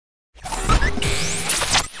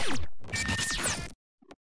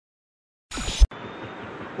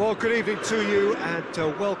Well, good evening to you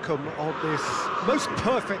and welcome on this most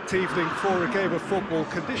perfect evening for a game of football.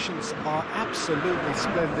 Conditions are absolutely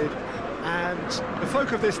splendid and the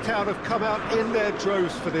folk of this town have come out in their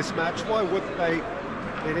droves for this match. Why wouldn't they?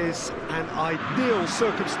 It is an ideal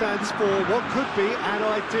circumstance for what could be an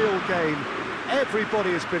ideal game. Everybody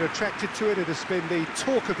has been attracted to it. It has been the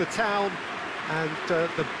talk of the town, and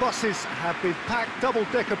the buses have been packed,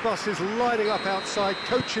 double-decker buses lining up outside.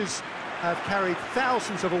 Coaches have carried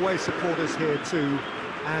thousands of away supporters here too,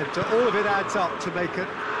 and all of it adds up to make it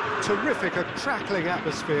terrific, a crackling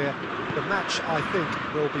atmosphere. The match, I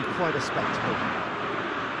think, will be quite a spectacle.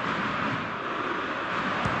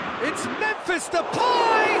 It's Memphis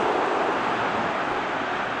Depay!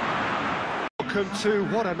 Welcome to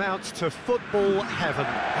what amounts to football heaven.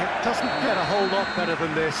 It doesn't get a whole lot better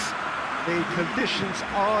than this. The conditions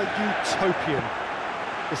are utopian.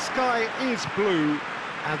 The sky is blue,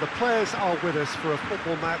 and the players are with us for a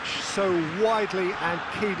football match so widely and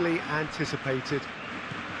keenly anticipated.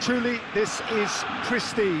 Truly, this is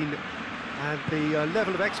pristine, and the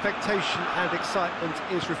level of expectation and excitement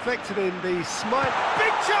is reflected in the smile.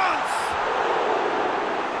 Big chance!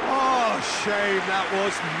 Oh, shame, that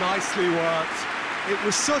was nicely worked. It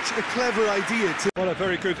was such a clever idea to... Well, a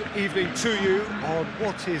very good evening to you on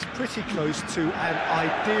what is pretty close to an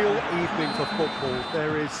ideal evening for football.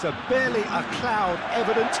 There is barely a cloud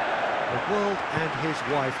evident. The world and his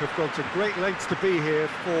wife have gone to great lengths to be here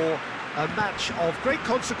for a match of great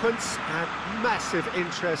consequence and massive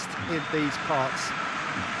interest in these parts.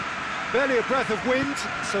 Barely a breath of wind,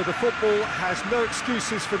 so the football has no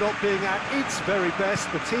excuses for not being at its very best.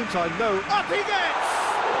 The teams I know... Up he gets!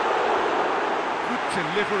 Good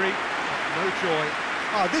delivery, no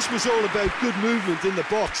joy. This was all about good movement in the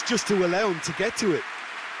box, just to allow him to get to it.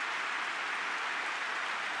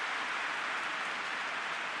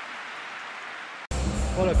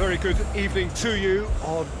 Well, a very good evening to you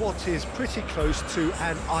on what is pretty close to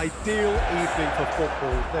an ideal evening for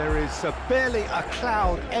football. There is barely a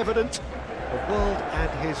cloud evident. The world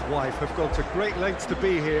and his wife have gone to great lengths to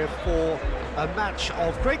be here for a match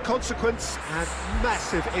of great consequence and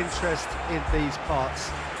massive interest in these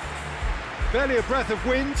parts. Barely a breath of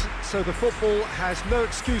wind, so the football has no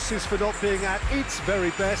excuses for not being at its very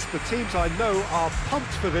best. The teams I know are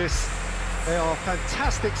pumped for this. They are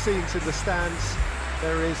fantastic scenes in the stands.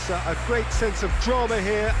 There is a great sense of drama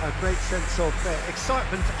here, a great sense of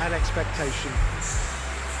excitement and expectation.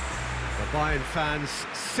 The Bayern fans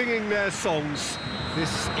singing their songs.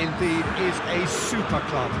 This indeed is a super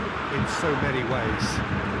club in so many ways.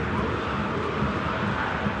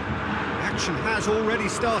 Action has already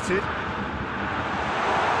started.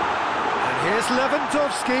 And here's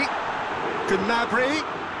Lewandowski. Gnabry.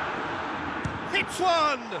 Hits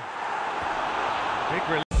one! Big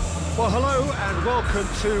relief. Well, hello and welcome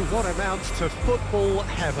to what amounts to football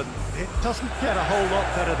heaven. It doesn't get a whole lot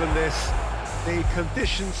better than this. The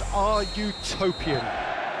conditions are utopian.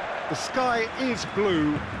 The sky is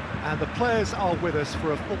blue, and the players are with us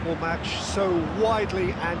for a football match so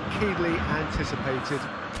widely and keenly anticipated.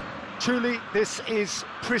 Truly, this is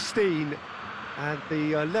pristine, and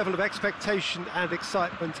the level of expectation and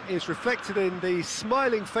excitement is reflected in the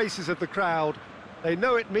smiling faces of the crowd. They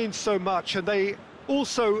know it means so much, and they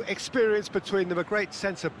also experience between them a great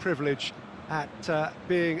sense of privilege at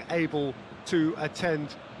being able to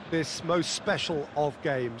attend this most special of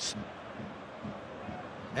games.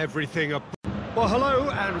 Well, hello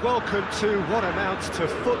and welcome to what amounts to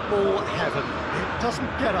football heaven. It doesn't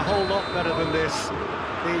get a whole lot better than this.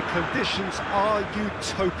 The conditions are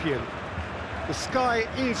utopian. The sky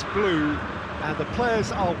is blue, and the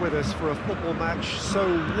players are with us for a football match so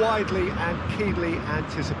widely and keenly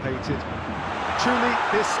anticipated. Truly,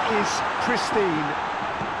 this is pristine.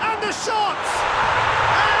 And the shot!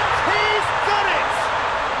 And he's got it!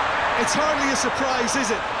 It's hardly a surprise, is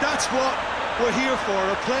it? That's what we're here for,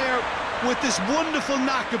 a player with this wonderful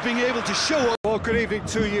knack of being able to show up. Well, good evening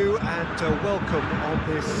to you and welcome on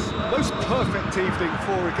this most perfect evening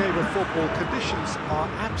for a game of football. Conditions are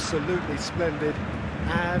absolutely splendid,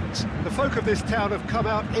 and the folk of this town have come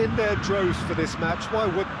out in their droves for this match. Why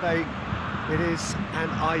wouldn't they? It is an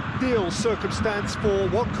ideal circumstance for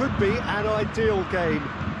what could be an ideal game.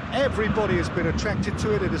 Everybody has been attracted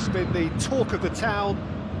to it. It has been the talk of the town,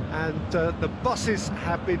 and the buses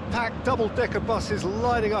have been packed, double-decker buses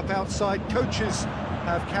lining up outside. Coaches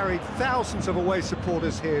have carried thousands of away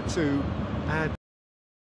supporters here too, and